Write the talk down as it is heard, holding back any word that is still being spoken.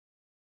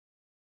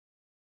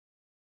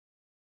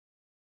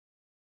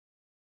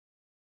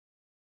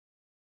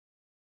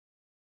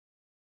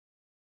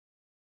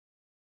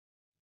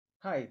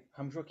Hi,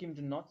 I'm Joaquim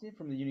Giannotti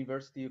from the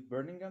University of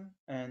Birmingham,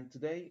 and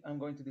today I'm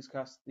going to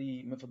discuss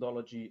the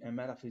methodology and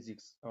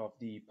metaphysics of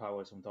the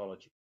powers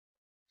ontology.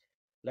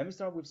 Let me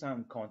start with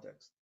some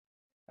context.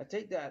 I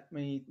take that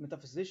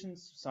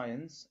metaphysicians of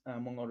science,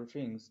 among other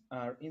things,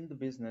 are in the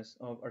business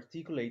of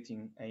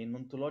articulating an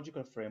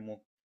ontological framework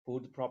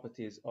for the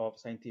properties of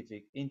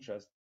scientific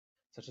interest,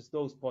 such as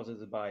those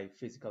posited by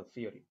physical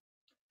theory.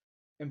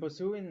 In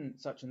pursuing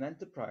such an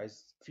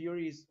enterprise,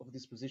 theories of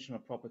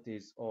dispositional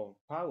properties of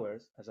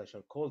powers, as I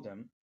shall call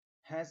them,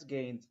 has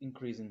gained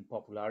increasing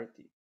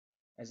popularity.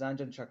 As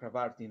Anjan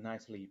Chakravarti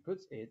nicely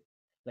puts it,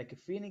 like a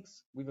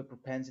phoenix with a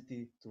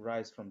propensity to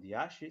rise from the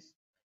ashes,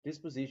 these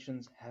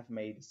positions have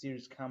made a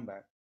serious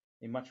comeback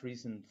in much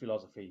recent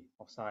philosophy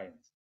of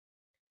science.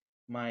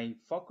 My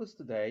focus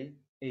today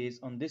is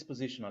on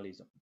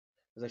dispositionalism.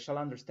 As I shall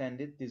understand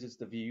it, this is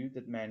the view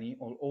that many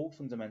or all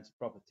fundamental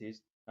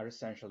properties are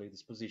essentially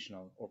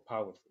dispositional or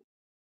powerful.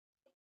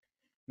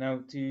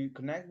 Now, to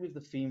connect with the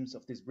themes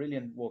of this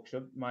brilliant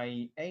workshop,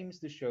 my aim is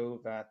to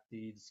show that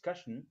the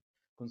discussion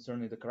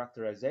concerning the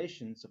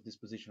characterizations of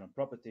dispositional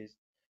properties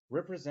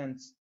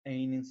represents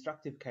an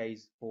instructive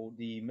case for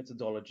the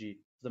methodology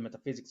of the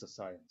metaphysics of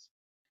science.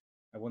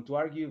 I want to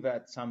argue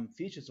that some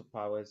features of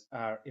powers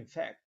are, in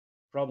fact,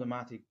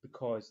 problematic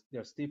because they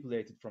are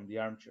stipulated from the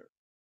armchair.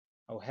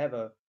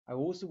 However, I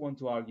also want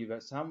to argue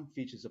that some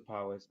features of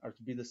powers are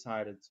to be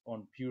decided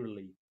on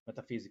purely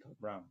metaphysical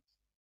grounds.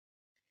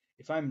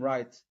 If I'm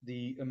right,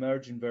 the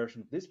emerging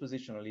version of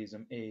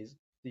dispositionalism is,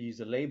 to use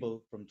a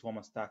label from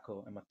Thomas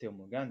Tacco and Matteo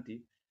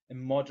Morganti, a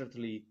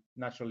moderately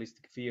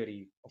naturalistic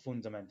theory of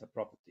fundamental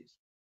properties.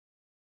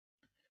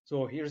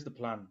 So here's the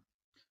plan.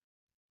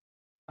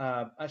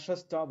 I shall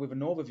start with an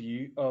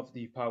overview of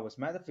the powers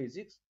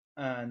metaphysics,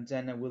 and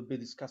then I will be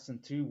discussing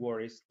two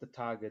worries that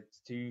target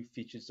two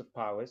features of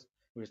powers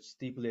which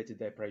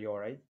stipulated a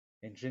priori,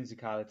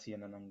 intrinsicality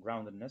and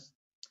ungroundedness.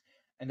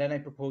 And then I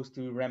propose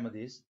two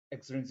remedies,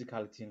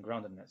 extrinsicality and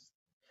groundedness.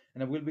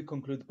 And I will be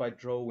concluded by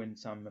drawing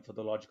some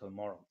methodological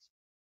morals.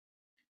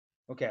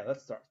 Okay,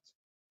 let's start.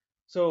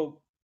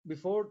 So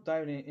before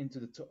diving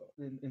into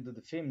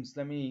the themes,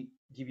 let me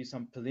give you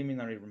some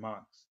preliminary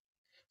remarks.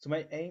 So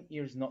my aim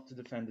here is not to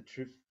defend the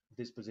truth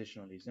of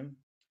dispositionalism,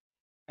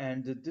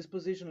 and the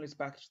dispositionalist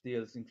package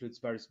deals includes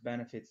various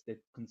benefits that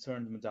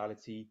concern the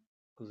modality,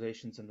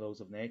 causations, and laws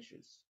of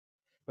natures.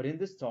 But in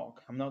this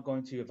talk, I'm not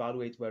going to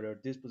evaluate whether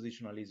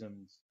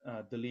dispositionalism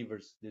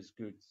delivers these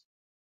goods.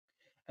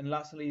 And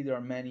lastly, there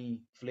are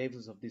many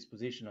flavors of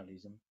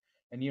dispositionalism,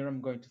 and here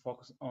I'm going to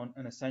focus on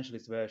an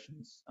essentialist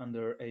versions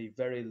under a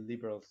very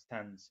liberal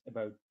stance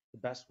about the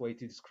best way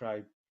to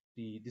describe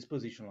the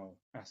dispositional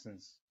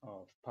essence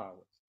of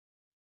powers.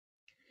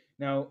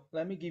 Now,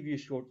 let me give you a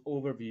short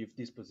overview of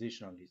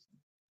dispositionalism.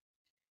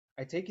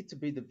 I take it to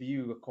be the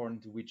view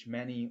according to which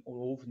many or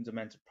all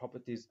fundamental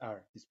properties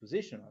are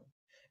dispositional,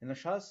 and I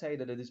shall say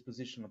that a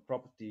dispositional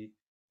property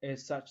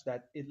is such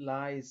that it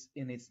lies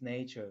in its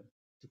nature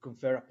to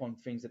confer upon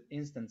things that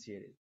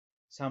instantiate it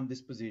some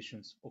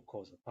dispositions or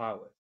causal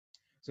power.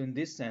 So in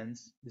this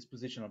sense,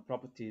 dispositional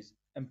properties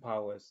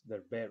empowers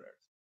their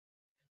bearers.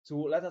 So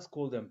let us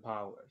call them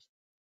powers.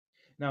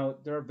 Now,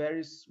 there are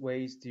various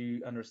ways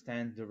to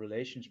understand the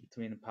relationship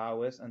between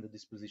powers and the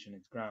disposition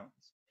it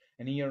grounds,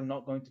 and here I'm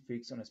not going to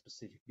fix on a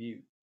specific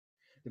view.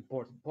 The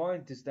important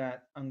point is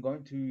that I'm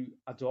going to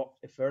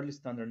adopt a fairly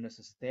standard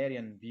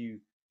necessitarian view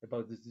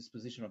about this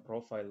dispositional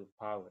profile of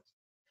powers.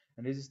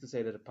 And this is to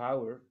say that a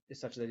power is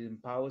such that it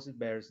empowers its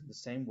bearers in the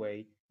same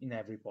way in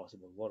every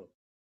possible world.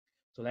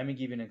 So let me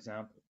give you an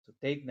example. So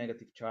take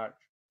negative charge.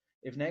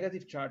 If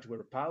negative charge were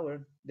a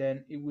power,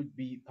 then it would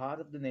be part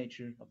of the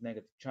nature of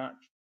negative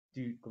charge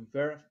to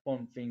confer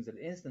upon things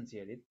that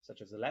instantiate it,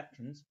 such as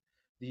electrons,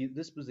 the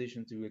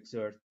disposition to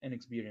exert and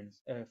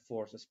experience a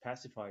force as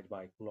specified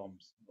by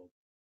Coulomb's law.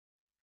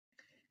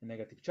 A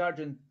negative charge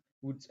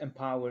would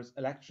empower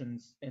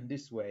electrons in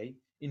this way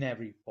in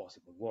every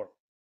possible world.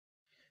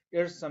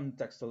 Here's some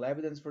textual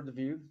evidence for the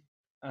view.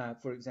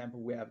 For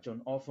example, we have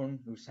John Hawthorne,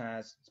 who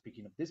says,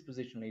 speaking of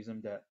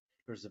dispositionalism, that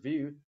there's a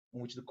view in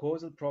which the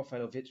causal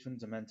profile of each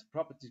fundamental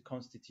property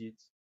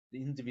constitutes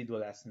the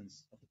individual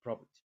essence of the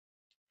property.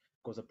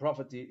 Causal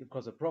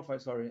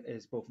profile,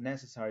 is both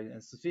necessary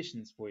and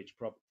sufficient for each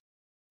property.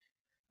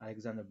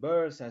 Alexander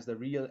Burr says the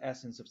real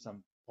essence of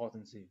some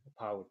potency or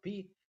power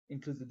P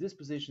includes the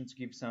disposition to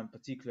give some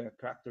particular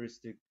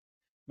characteristic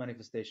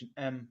manifestation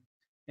M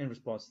in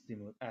response to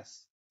stimulus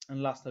S.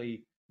 And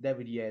lastly,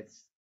 David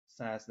Yates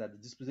says that the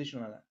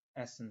dispositional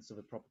essence of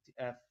a property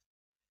F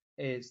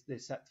is the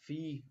set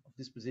phi of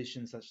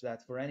disposition such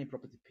that for any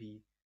property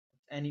P,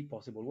 at any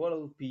possible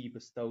world, P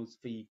bestows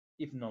phi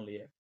if and only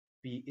if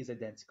P is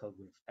identical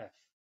with F.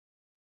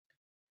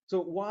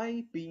 So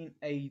why being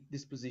a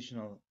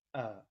dispositional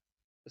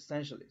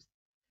essentialist?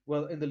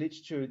 Well, in the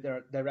literature, there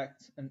are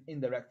direct and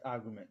indirect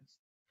arguments.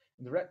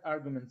 Direct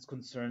arguments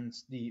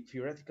concerns the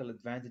theoretical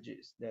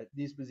advantages that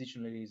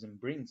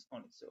dispositionalism brings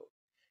on its own.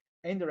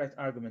 Indirect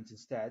arguments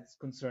instead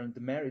concern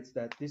the merits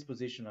that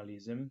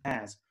dispositionalism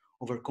has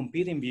over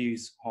competing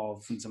views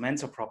of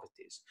fundamental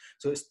properties.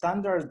 So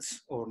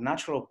standards or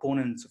natural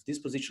opponents of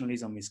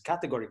dispositionalism is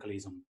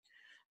categoricalism.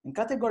 And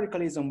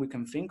categoricalism, we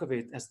can think of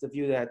it as the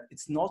view that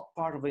it's not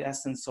part of the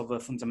essence of a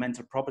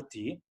fundamental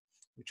property,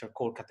 which are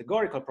called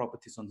categorical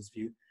properties on this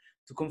view,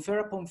 to confer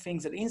upon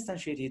things that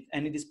instantiate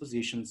any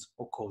dispositions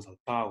or causal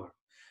power.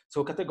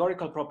 So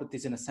categorical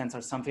properties, in a sense,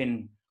 are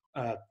something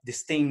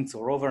distinct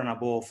or over and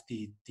above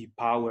the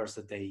powers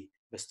that they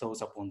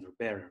bestows upon their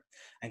bearer.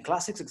 And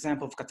classic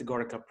examples of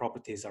categorical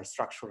properties are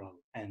structural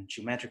and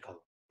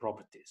geometrical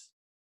properties.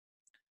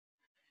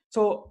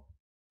 So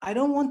I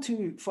don't want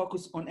to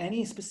focus on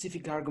any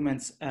specific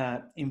arguments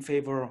in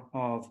favor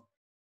of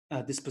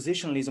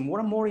dispositionalism. What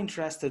I'm more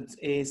interested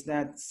is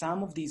that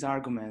some of these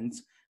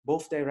arguments,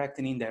 both direct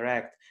and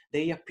indirect,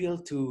 they appeal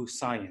to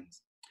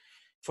science.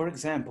 For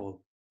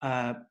example,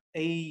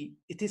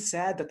 it is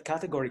said that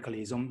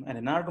categoricalism, and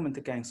an argument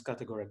against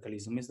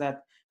categoricalism, is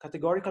that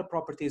categorical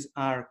properties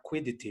are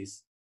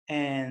quiddities,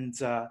 and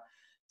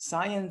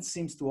science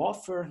seems to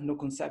offer no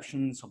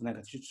conceptions of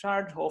negative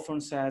charge, often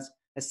says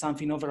as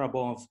something over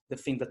above the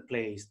thing that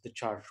plays the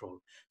charge role.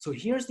 So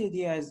here's the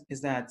idea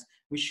is that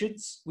we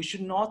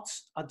should not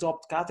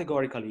adopt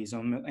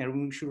categoricalism,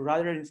 and we should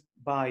rather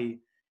buy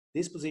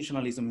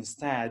dispositionalism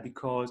instead,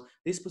 because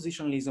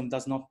dispositionalism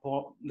does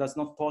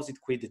not posit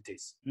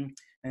quiddities.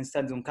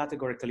 Instead, on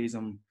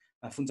categoricalism,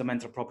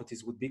 fundamental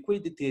properties would be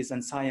quiddities,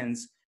 and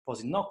science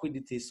posit no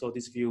quiddities. So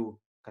this view,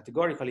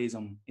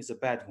 categoricalism, is a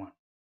bad one.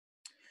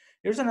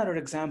 Here's another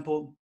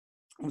example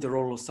of the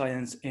role of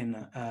science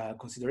in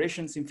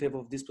considerations in favor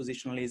of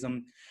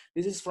dispositionalism.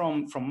 This is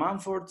from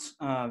Mumford.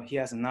 He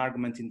has an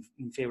argument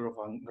in favor of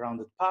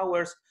ungrounded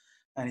powers,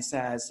 and he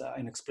says,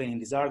 in explaining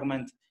this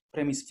argument,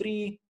 premise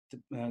 3,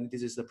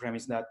 this is the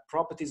premise that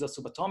properties of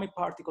subatomic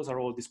particles are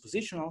all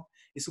dispositional,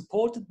 is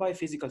supported by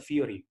physical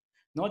theory,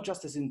 not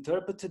just as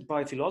interpreted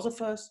by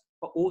philosophers,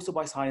 but also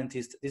by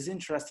scientists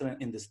disinterested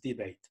in this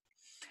debate.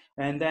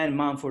 And then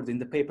Mumford in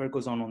the paper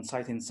goes on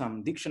citing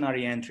some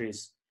dictionary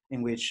entries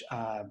in which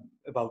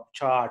about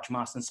charge,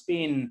 mass, and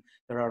spin,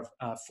 there are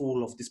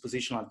full of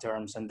dispositional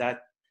terms, and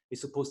that is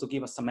supposed to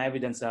give us some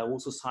evidence that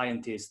also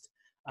scientists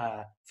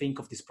think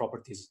of these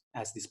properties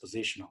as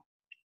dispositional.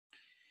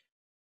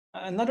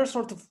 Another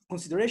sort of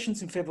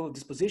considerations in favor of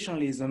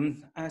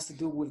dispositionalism has to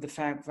do with the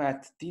fact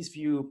that this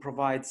view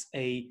provides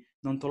a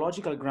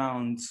ontological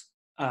grounds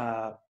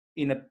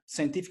in a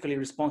scientifically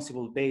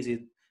responsible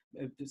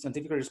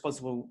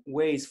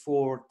ways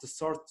for the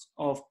sorts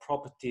of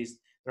properties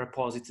that are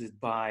posited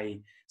by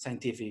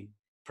scientific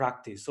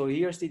practice. So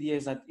here's the idea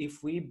is that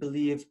if we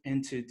believe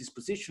into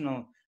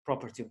dispositional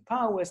property of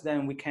powers,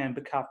 then we can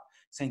back up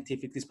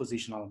scientific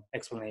dispositional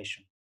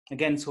explanation.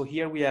 Again, so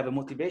here we have a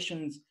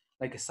motivation,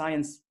 like a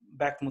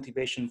science-backed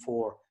motivation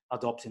for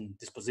adopting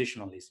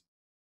dispositionalism.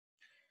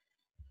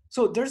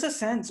 So there's a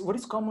sense, what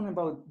is common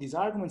about these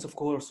arguments, of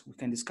course, we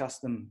can discuss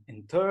them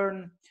in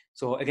turn.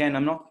 So again,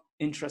 I'm not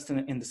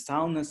interested in the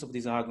soundness of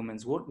these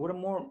arguments. What I'm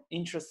more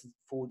interested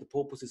for the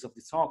purposes of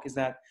this talk is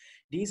that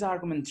these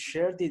arguments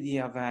share the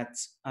idea that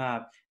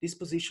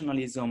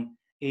dispositionalism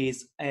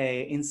is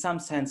in some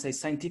sense, a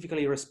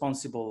scientifically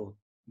responsible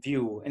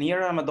view. And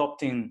here I'm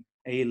adopting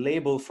a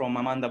label from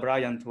Amanda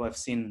Bryant, who I've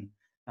seen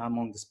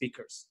among the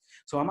speakers.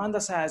 So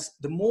Amanda says,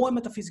 the more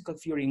metaphysical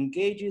theory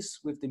engages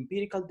with the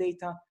empirical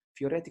data,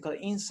 theoretical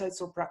insights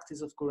or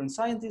practice of current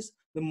scientists,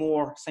 the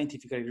more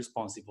scientifically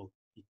responsible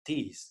it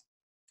is.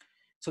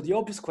 So the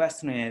obvious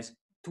question is,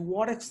 to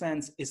what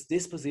extent is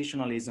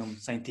dispositionalism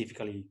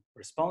scientifically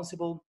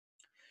responsible?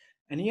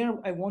 And here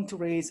I want to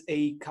raise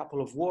a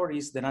couple of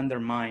worries that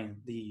undermine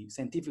the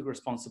scientific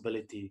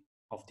responsibility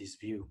of this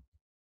view.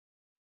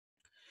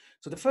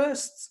 So the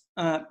first,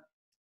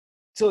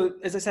 so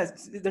as I said,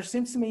 there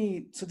seems to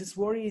me, so this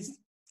worries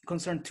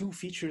concern two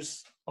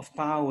features of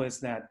powers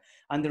that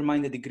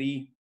undermine the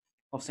degree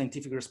of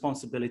scientific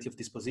responsibility of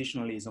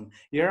dispositionalism.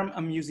 Here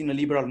I'm using a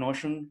liberal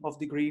notion of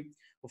degree.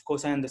 Of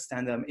course, I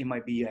understand that it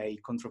might be a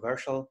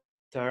controversial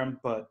term,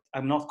 but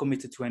I'm not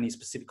committed to any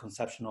specific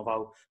conception of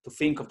how to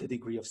think of the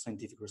degree of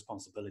scientific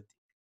responsibility.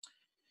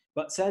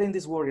 But setting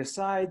this worry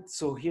aside,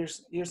 so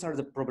here's are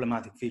the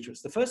problematic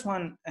features. The first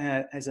one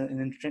is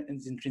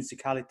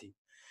intrinsicality.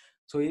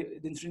 So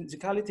the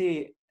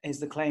intrinsicality is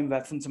the claim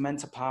that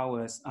fundamental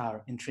powers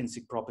are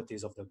intrinsic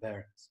properties of their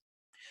bearers.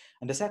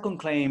 And the second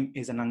claim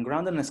is an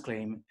ungroundedness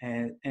claim,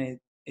 and it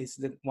is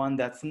the one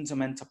that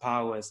fundamental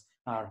powers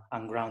are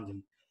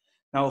ungrounded.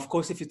 Now, of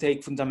course, if you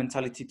take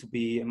fundamentality to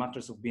be a matter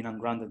of being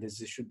ungrounded,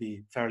 this should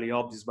be fairly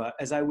obvious, but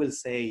as I will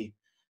say,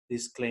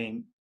 this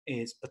claim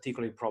is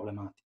particularly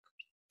problematic.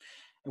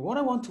 And what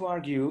I want to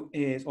argue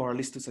is, or at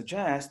least to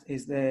suggest,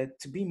 is that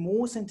to be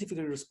more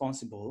scientifically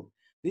responsible,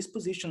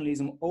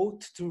 dispositionalism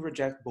ought to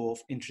reject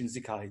both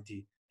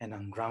intrinsicality and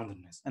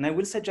ungroundedness. And I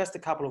will suggest a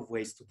couple of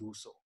ways to do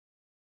so.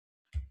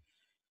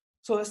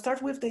 So let's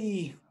start with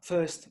the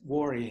first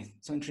worry,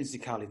 so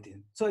intrinsicality.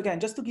 So again,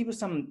 just to give you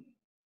some,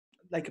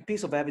 like a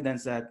piece of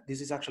evidence that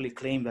this is actually a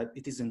claim that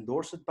it is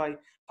endorsed by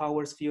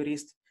powers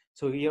theorists.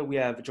 So here we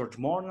have George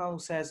Mornell, who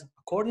says,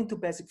 according to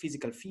basic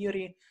physical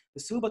theory,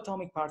 the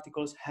subatomic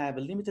particles have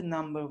a limited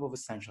number of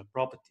essential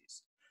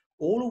properties,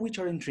 all of which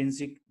are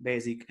intrinsic,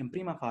 basic, and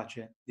prima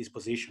facie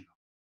dispositional.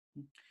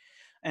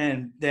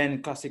 And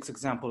then classic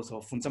examples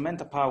of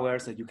fundamental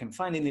powers that you can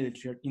find in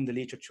the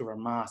literature are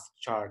mass,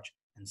 charge,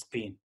 and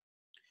spin.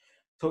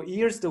 So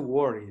here's the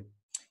worry.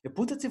 A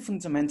putative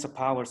fundamental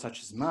power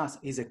such as mass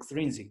is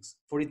extrinsic,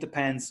 for it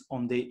depends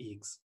on the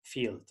Higgs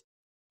field.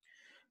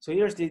 So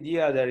here's the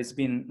idea that has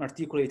been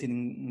articulated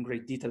in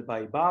great detail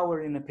by Bauer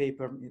in a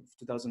paper in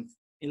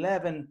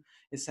 2011.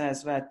 It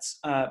says that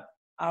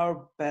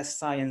our best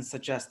science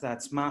suggests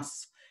that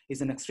mass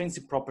is an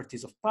extrinsic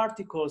properties of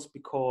particles,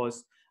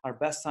 because our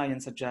best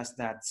science suggests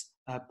that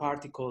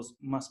particles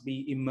must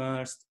be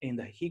immersed in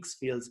the Higgs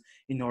fields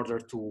in order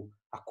to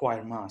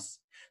acquire mass.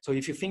 So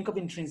if you think of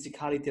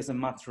intrinsicality as a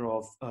matter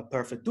of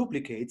perfect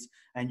duplicates,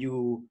 and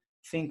you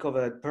think of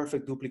a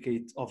perfect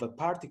duplicate of a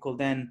particle,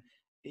 then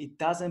it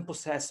doesn't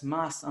possess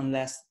mass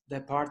unless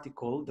the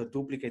particle, the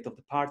duplicate of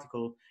the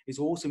particle, is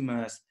also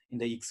immersed in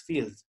the Higgs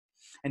field.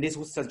 And this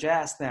would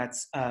suggest that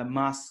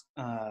mass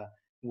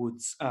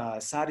would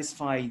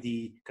satisfy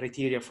the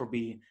criteria for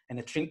being an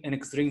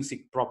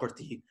extrinsic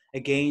property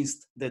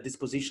against the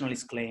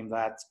dispositionalist claim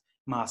that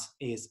mass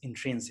is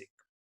intrinsic.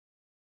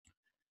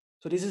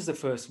 So this is the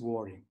first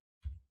worry.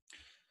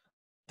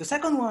 The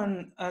second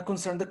one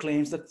concerned the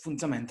claims that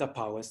fundamental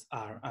powers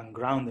are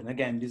ungrounded.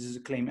 Again, this is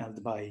a claim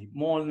held by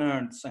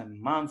Molnar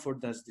and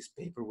Mumford, as this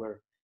paper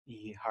where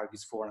he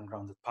argues for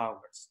ungrounded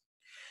powers.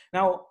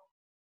 Now,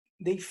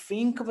 they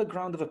think of a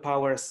ground of a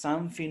power as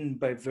something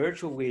by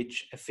virtue of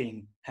which a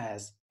thing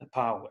has a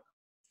power.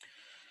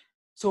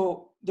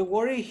 So the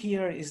worry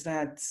here is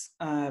that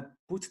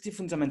putative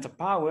fundamental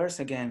powers,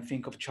 again,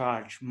 think of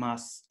charge,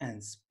 mass,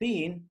 and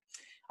spin,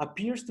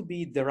 appears to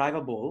be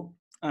derivable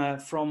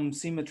from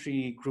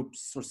symmetry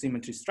groups or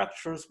symmetry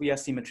structures via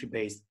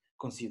symmetry-based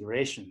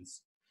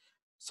considerations.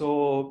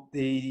 So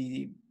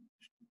I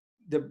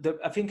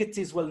think it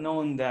is well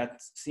known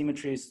that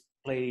symmetries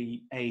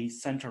play a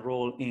central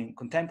role in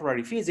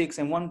contemporary physics.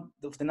 And one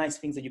of the nice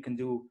things that you can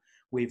do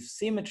with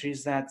symmetry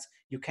is that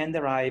you can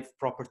derive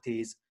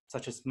properties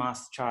such as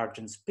mass, charge,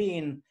 and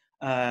spin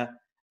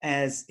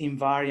as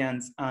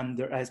invariant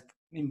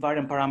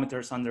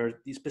parameters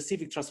under the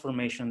specific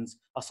transformations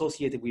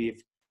associated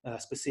with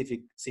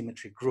specific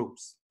symmetry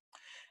groups.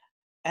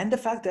 And the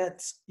fact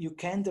that you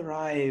can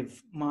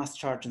derive mass,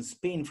 charge, and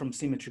spin from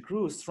symmetry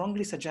groups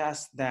strongly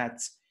suggests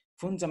that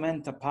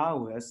fundamental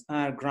powers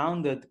are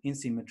grounded in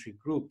symmetry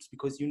groups,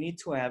 because you need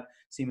to have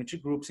symmetry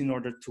groups in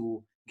order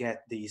to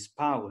get these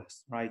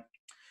powers, right?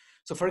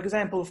 So for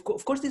example, of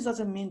course, this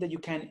doesn't mean that you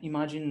can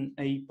imagine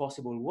a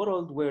possible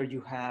world where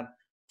you have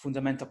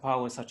fundamental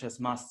powers such as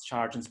mass,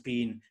 charge, and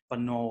spin, but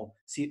no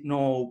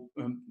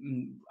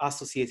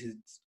associated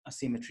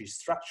symmetry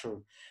structure.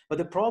 But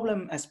the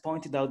problem, as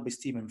pointed out by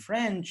Stephen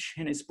French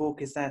in his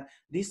book, is that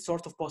this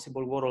sort of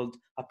possible world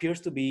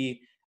appears to be,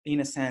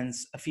 in a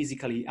sense,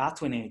 physically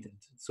attenuated.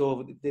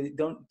 So they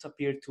don't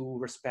appear to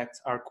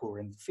respect our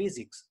current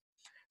physics.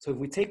 So if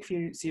we take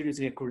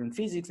seriously current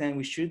physics, then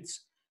we should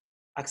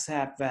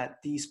accept that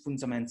these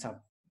fundamental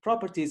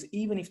properties,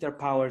 even if their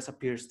powers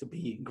appears to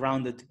be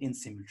grounded in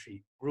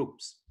symmetry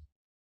groups.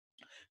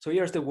 So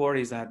here's the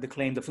worry, is that the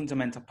claim the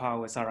fundamental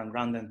powers are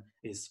ungrounded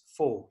is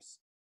false.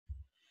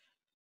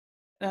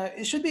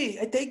 I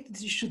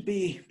think it should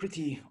be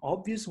pretty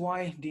obvious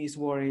why these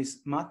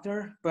worries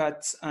matter,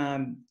 but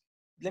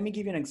let me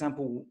give you an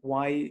example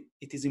why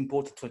it is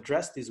important to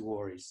address these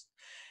worries.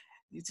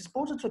 It's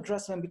important to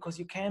address them because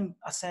you can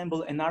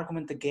assemble an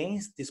argument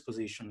against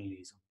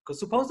dispositionalism. Because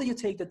suppose that you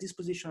take that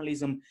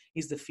dispositionalism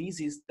is the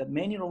thesis that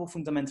many of our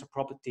fundamental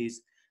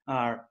properties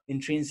are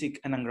intrinsic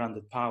and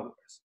ungrounded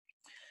powers.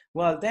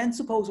 Well, then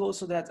suppose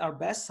also that our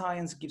best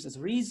science gives us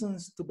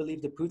reasons to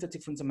believe the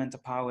putative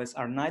fundamental powers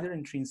are neither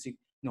intrinsic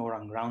nor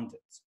ungrounded.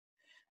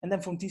 And then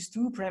from these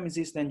two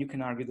premises, then you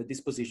can argue that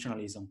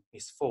dispositionalism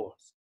is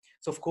false.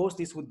 So of course,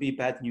 this would be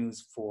bad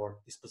news for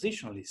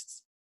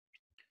dispositionalists.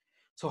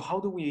 So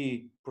how do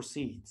we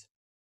proceed?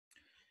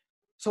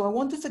 So I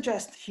want to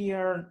suggest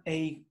here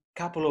a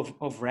couple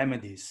of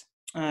remedies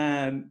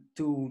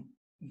to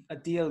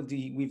deal with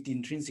the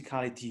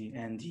intrinsicality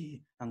and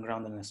the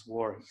ungroundedness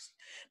worries.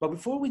 But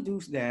before we do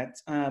that,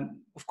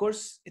 of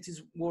course, it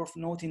is worth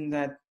noting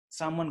that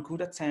someone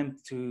could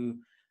attempt to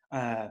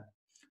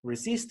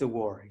resist the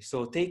worry.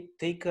 So take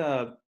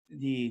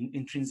the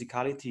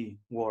intrinsicality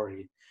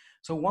worry.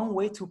 So one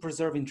way to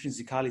preserve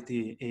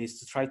intrinsicality is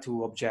to try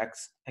to object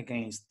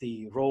against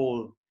the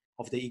role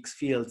of the Higgs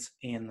fields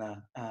in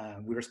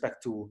with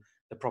respect to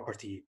the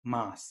property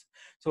mass.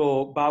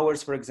 So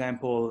Bowers, for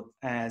example,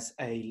 has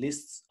a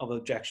list of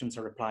objections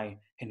to reply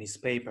in his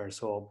paper.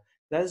 So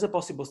that is a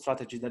possible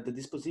strategy that the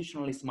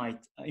dispositionalist might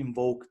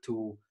invoke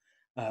to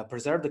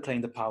preserve the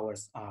claim the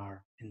powers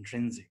are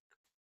intrinsic.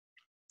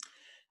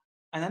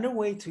 Another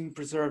way to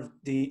preserve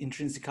the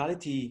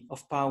intrinsicality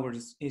of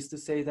powers is to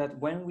say that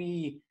when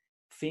we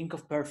think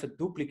of perfect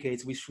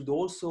duplicates, we should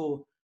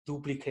also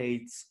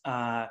duplicate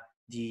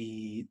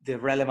the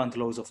relevant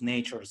laws of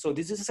nature. So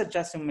this is a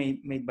suggestion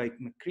made by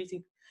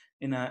McCready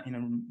in a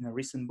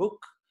recent book.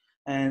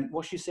 And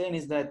what she's saying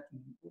is that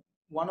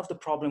one of the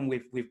problem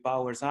with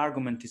Bauer's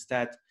argument is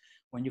that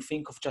when you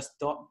think of just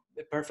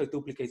a perfect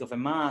duplicate of a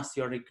mass,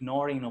 you're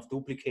ignoring of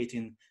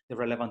duplicating the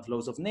relevant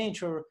laws of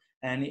nature.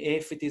 And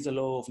if it is a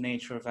law of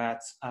nature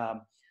that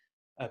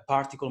a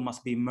particle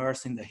must be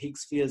immersed in the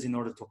Higgs fields in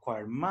order to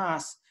acquire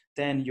mass,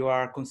 then you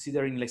are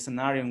considering a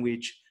scenario in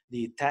which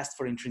the test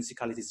for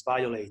intrinsicality is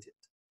violated.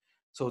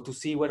 So to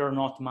see whether or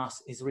not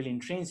mass is really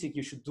intrinsic,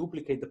 you should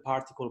duplicate the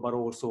particle, but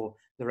also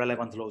the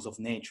relevant laws of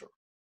nature.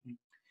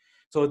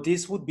 So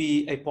this would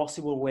be a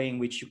possible way in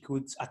which you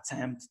could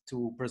attempt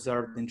to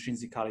preserve the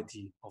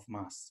intrinsicality of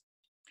mass.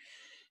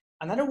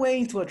 Another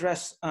way to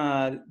address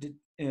to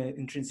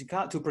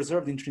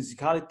preserve the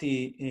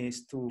intrinsicality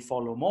is to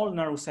follow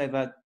Molnar,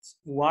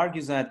 who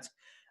argues that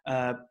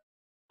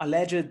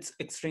alleged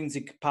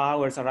extrinsic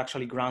powers are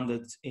actually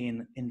grounded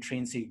in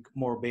intrinsic,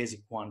 more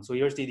basic ones. So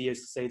here's the idea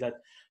is to say that,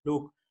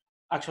 look,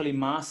 actually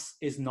mass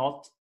is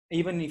not,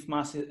 even if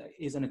mass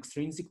is an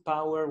extrinsic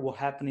power, what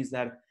happens is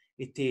that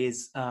it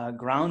is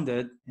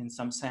grounded in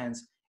some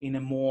sense in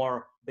a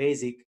more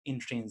basic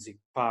intrinsic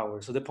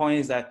power. So the point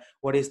is that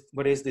what is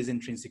these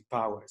intrinsic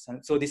powers?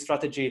 And so this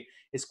strategy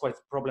is quite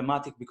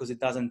problematic because it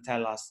doesn't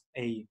tell us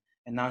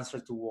an answer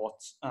to what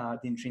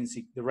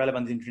the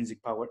relevant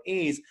intrinsic power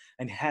is,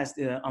 and has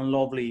the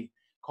unlovely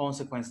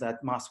consequence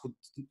that mass could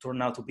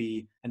turn out to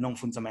be a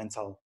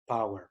non-fundamental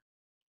power.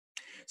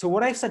 So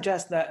what I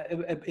suggest that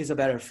is a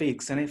better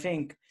fix, and I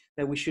think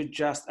that we should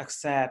just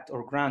accept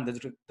or grant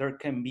that there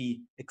can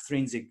be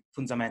extrinsic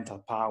fundamental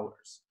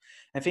powers.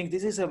 I think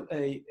this is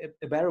a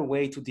better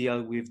way to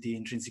deal with the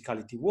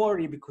intrinsicality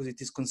worry because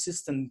it is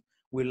consistent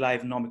with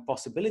live nomic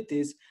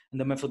possibilities and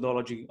the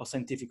methodology of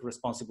scientific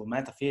responsible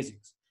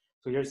metaphysics.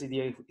 So here's the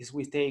idea is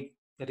we take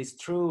that it's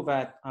true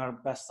that our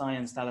best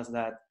science tells us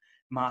that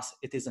mass,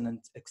 it is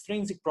an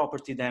extrinsic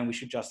property, then we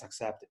should just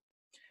accept it.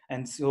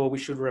 And so we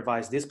should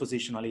revise this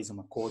positionalism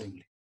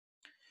accordingly.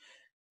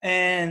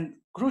 And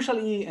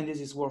crucially, and this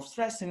is worth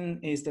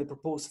stressing, is the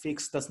proposed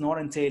fix does not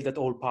entail that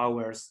all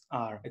powers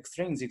are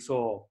extrinsic.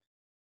 So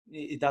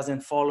it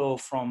doesn't follow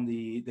from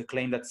the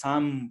claim that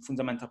some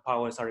fundamental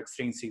powers are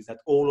extrinsic, that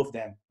all of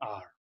them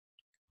are.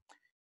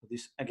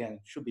 This, again,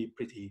 should be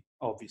pretty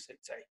obvious, I'd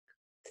say.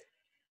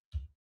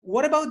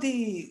 What about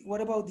the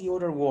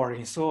other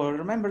worry? So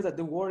remember that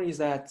the worry is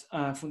that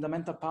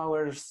fundamental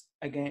powers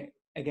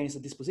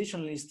against the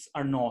dispositionalists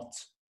are not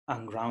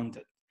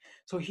ungrounded.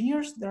 So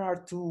there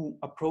are two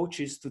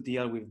approaches to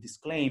deal with this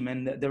claim,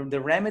 and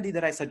the remedy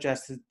that I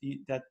suggested,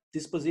 that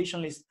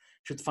dispositionalists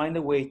should find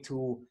a way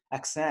to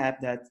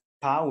accept that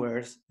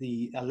powers,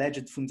 the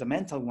alleged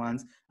fundamental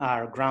ones,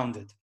 are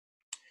grounded.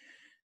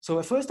 So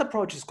a first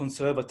approach is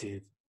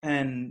conservative,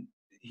 and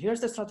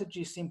here's the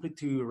strategy simply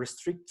to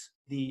restrict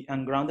the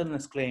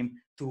ungroundedness claim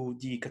to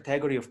the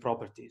category of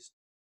properties.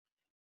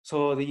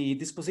 So the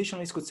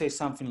dispositionalists could say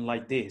something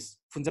like this: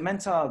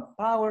 fundamental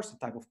powers, the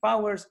type of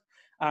powers,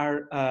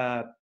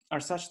 are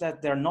such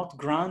that they're not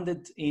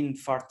grounded in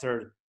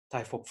further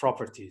type of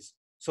properties.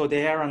 So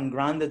they are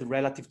ungrounded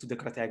relative to the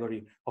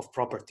category of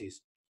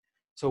properties.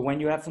 So when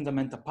you have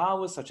fundamental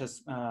powers such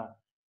as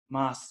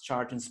mass,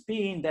 charge, and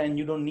spin, then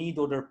you don't need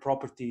other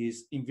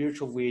properties in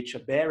virtue of which a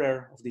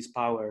bearer of these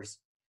powers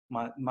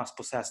must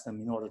possess them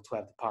in order to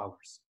have the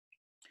powers.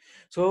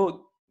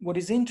 So what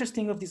is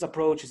interesting of this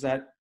approach is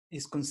that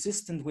it's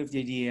consistent with the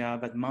idea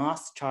that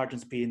mass, charge,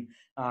 and spin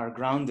are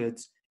grounded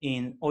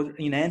in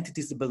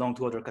entities that belong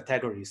to other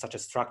categories, such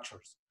as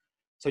structures.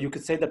 So you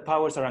could say that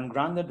powers are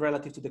ungrounded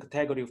relative to the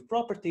category of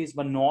properties,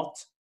 but not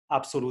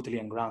absolutely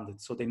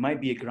ungrounded. So they might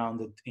be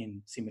grounded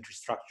in symmetry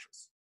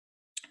structures.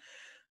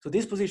 So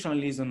this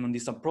positionalism and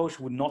this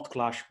approach would not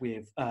clash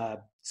with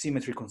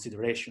symmetry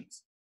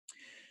considerations.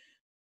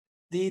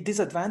 The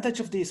disadvantage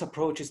of this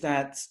approach is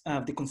that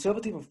the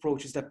conservative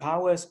approach is that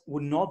powers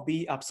would not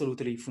be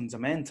absolutely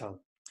fundamental.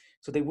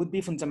 So they would be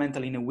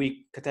fundamental in a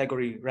weak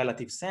category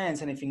relative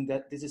sense. And I think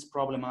that this is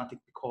problematic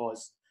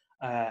because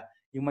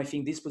you might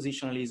think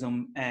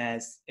dispositionalism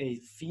as a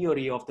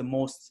theory of the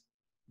most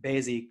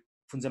basic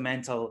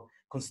fundamental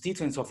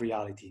constituents of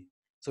reality.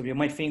 So you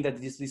might think that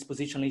this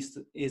dispositionalist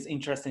is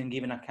interested in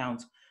giving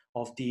account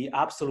of the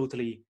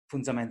absolutely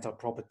fundamental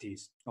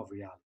properties of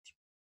reality.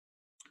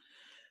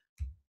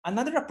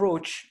 Another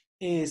approach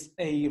is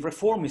a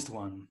reformist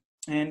one.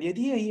 And the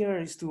idea here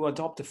is to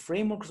adopt a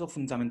framework of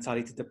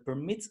fundamentality that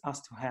permits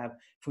us to have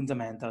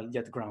fundamental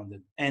yet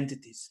grounded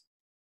entities.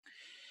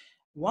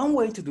 One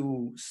way to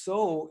do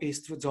so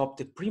is to adopt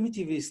a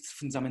primitivist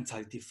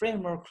fundamentality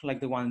framework like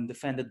the one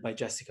defended by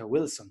Jessica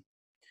Wilson.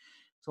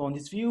 So on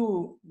this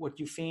view, what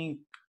you think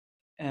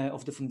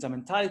of the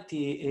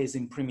fundamentality is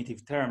in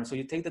primitive terms. So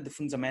you take that the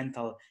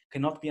fundamental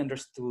cannot be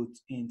understood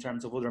in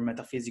terms of other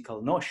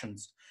metaphysical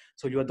notions.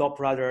 So you adopt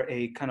rather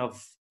a kind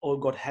of all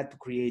God had to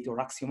create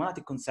or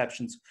axiomatic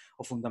conceptions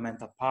of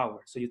fundamental power.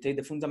 So you take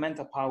the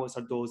fundamental powers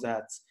are those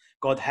that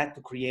God had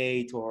to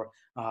create or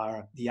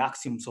are the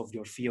axioms of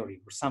your theory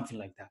or something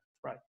like that,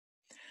 right?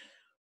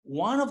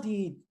 One of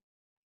the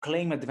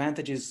claim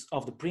advantages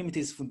of the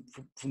primitive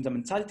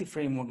fundamentality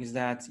framework is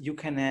that you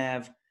can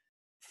have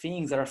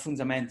things that are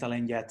fundamental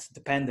and yet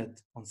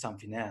dependent on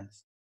something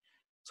else.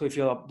 So if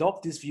you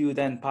adopt this view,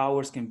 then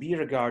powers can be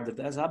regarded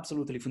as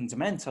absolutely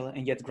fundamental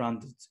and yet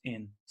grounded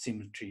in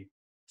symmetry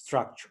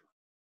structure.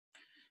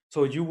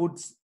 So you would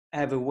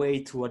have a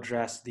way to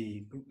address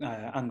the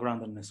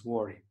ungroundedness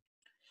worry.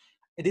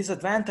 A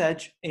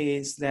disadvantage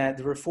is that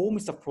the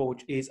reformist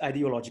approach is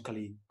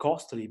ideologically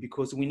costly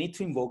because we need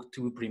to invoke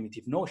two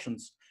primitive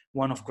notions,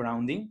 one of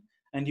grounding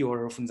and the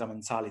other of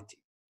fundamentality.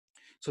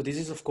 So this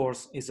is, of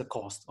course, is a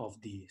cost of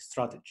the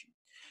strategy.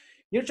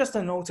 Here, just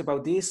a note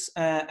about this.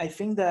 I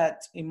think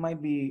that it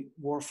might be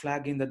worth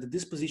flagging that the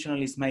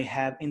dispositionalists may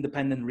have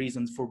independent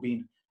reasons for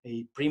being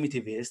a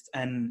primitivist,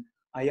 and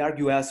I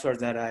argue elsewhere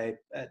that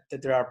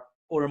that there are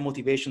other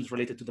motivations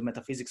related to the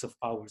metaphysics of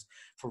powers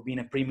for being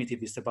a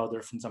primitivist about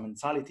their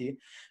fundamentality.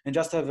 And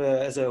just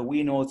as a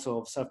wee note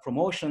of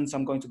self-promotions,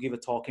 I'm going to give a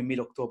talk in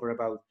mid-October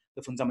about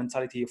the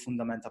fundamentality of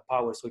fundamental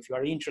powers. So if you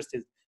are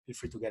interested, feel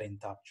free to get in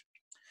touch.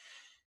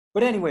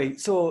 But anyway,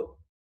 so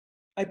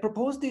I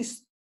propose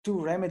these two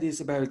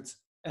remedies about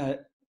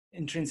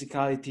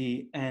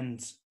intrinsicality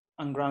and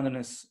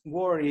ungroundedness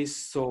worries.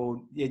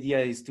 So the idea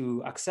is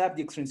to accept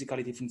the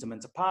extrinsicality of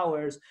fundamental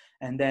powers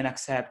and then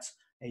accept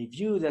a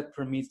view that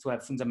permits to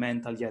have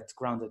fundamental yet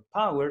grounded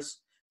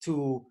powers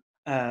to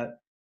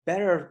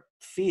better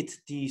fit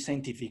the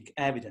scientific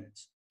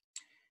evidence.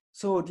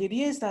 So the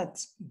idea is that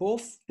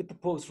both the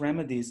proposed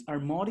remedies are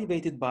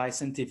motivated by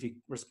scientific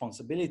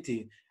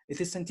responsibility. It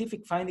is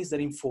scientific findings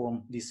that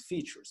inform these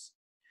features.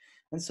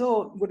 And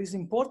so what is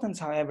important,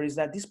 however, is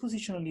that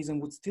dispositionalism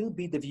would still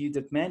be the view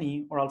that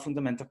many or all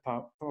fundamental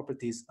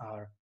properties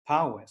are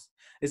powers.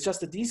 It's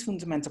just that these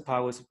fundamental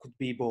powers could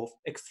be both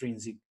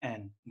extrinsic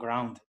and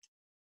grounded.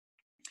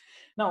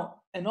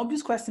 Now, an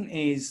obvious question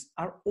is,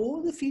 are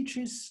all the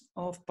features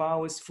of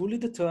powers fully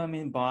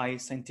determined by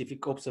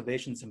scientific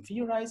observations and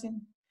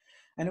theorizing?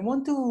 And I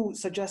want to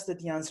suggest that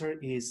the answer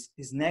is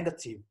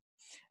negative.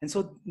 And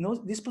so no,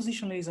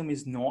 dispositionalism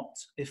is not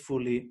a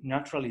fully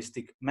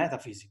naturalistic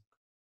metaphysics.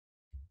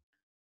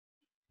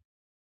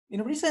 In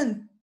a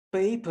recent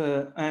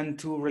paper, and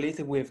to relate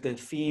it with the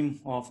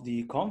theme of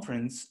the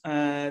conference,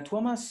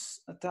 Thomas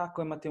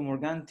Attacco and Matteo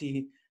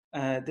Morganti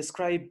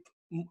describe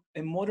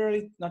a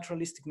moderately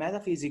naturalistic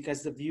metaphysics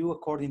as the view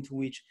according to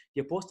which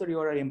the a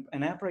posteriori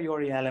and a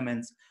priori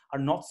elements are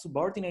not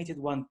subordinated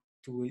one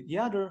to the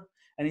other,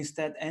 and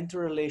instead enter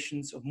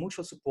relations of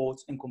mutual support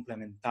and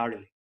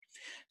complementarily.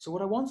 So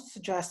what I want to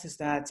suggest is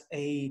that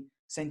a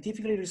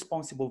scientifically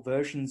responsible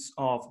versions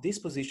of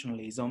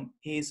dispositionalism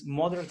is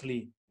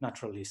moderately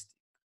naturalistic.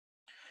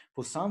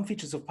 For some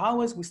features of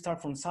powers, we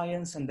start from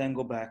science and then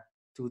go back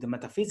to the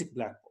metaphysics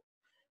black box.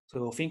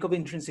 So think of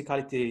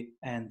intrinsicality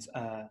and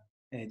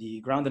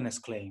the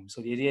groundedness claim.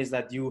 So the idea is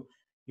that you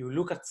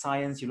look at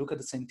science, you look at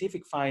the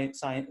scientific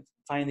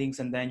findings,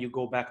 and then you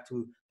go back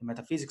to the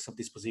metaphysics of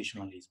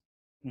dispositionalism.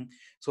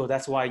 So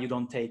that's why you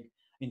don't take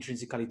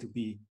intrinsicality to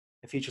be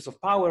a features of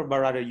power,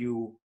 but rather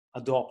you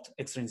adopt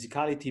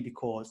extrinsicality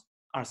because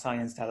our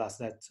science tells us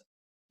that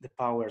the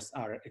powers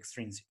are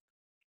extrinsic.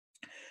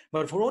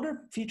 But for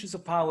other features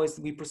of powers,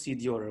 we proceed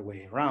the other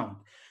way around.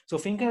 So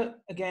think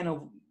again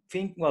of,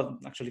 think,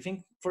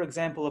 for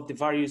example, of the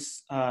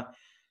various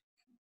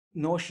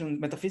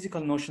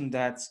metaphysical notion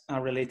that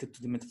are related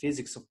to the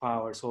metaphysics of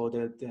power. So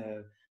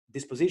the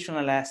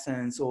dispositional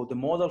essence, or the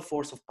modal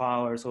force of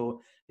power,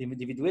 so the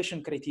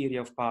individuation criteria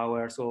of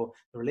power, so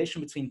the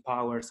relation between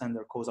powers and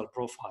their causal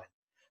profile.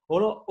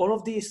 All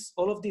of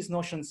these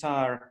notions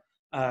are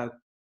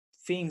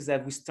things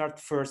that we start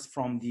first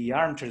from the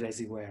armchair, as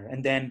it were,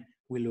 and then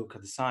we look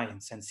at the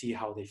science and see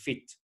how they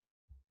fit.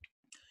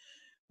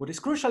 What is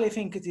crucial, I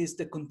think, it is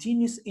the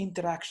continuous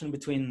interaction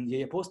between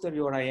the a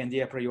posteriori and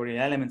the a priori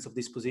elements of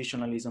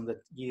dispositionalism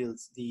that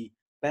yields the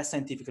best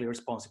scientifically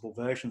responsible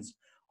versions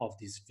of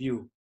this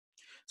view.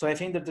 So I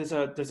think that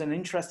there's an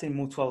interesting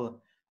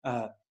mutual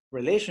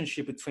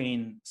relationship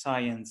between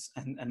science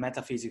and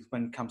metaphysics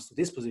when it comes to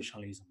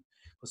dispositionalism.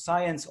 Because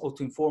science ought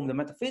to inform the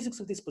metaphysics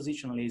of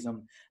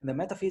dispositionalism, and the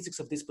metaphysics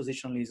of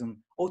dispositionalism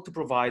ought to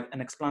provide an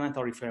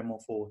explanatory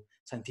framework for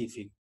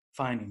scientific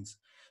findings.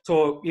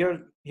 So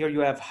here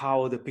you have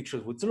how the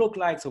pictures would look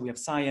like. So we have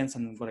science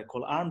and what I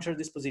call armchair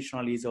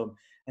dispositionalism,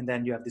 and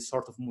then you have this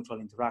sort of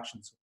mutual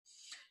interactions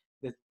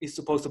that is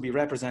supposed to be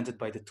represented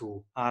by the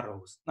two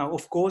arrows. Now,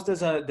 of course,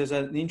 there's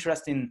an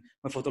interesting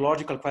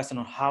methodological question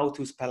on how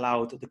to spell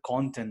out the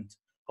content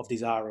of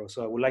these arrows.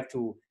 So I would like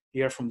to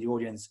hear from the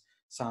audience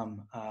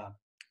some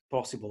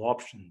possible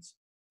options.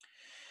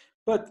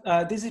 But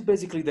this is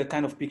basically the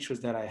kind of pictures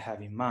that I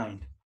have in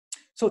mind.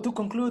 So to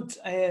conclude,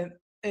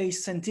 a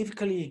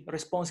scientifically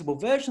responsible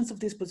versions of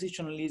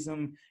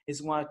dispositionalism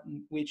is one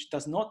which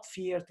does not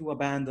fear to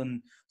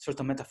abandon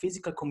certain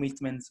metaphysical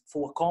commitments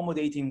for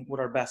accommodating what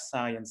our best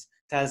science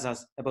tells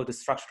us about the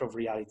structure of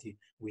reality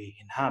we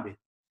inhabit.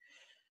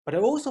 But I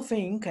also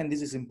think, and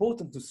this is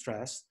important to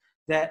stress,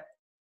 that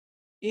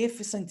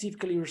if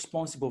scientifically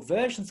responsible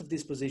versions of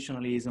this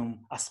positionalism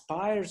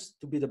aspires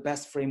to be the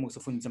best frameworks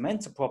of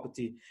fundamental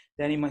property,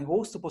 then it might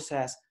also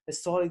possess a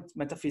solid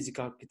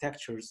metaphysical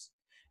architectures.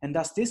 And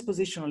thus these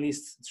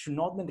positionalists should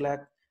not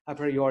neglect a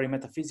priori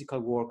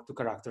metaphysical work to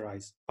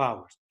characterize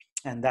powers.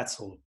 And that's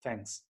all.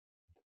 Thanks.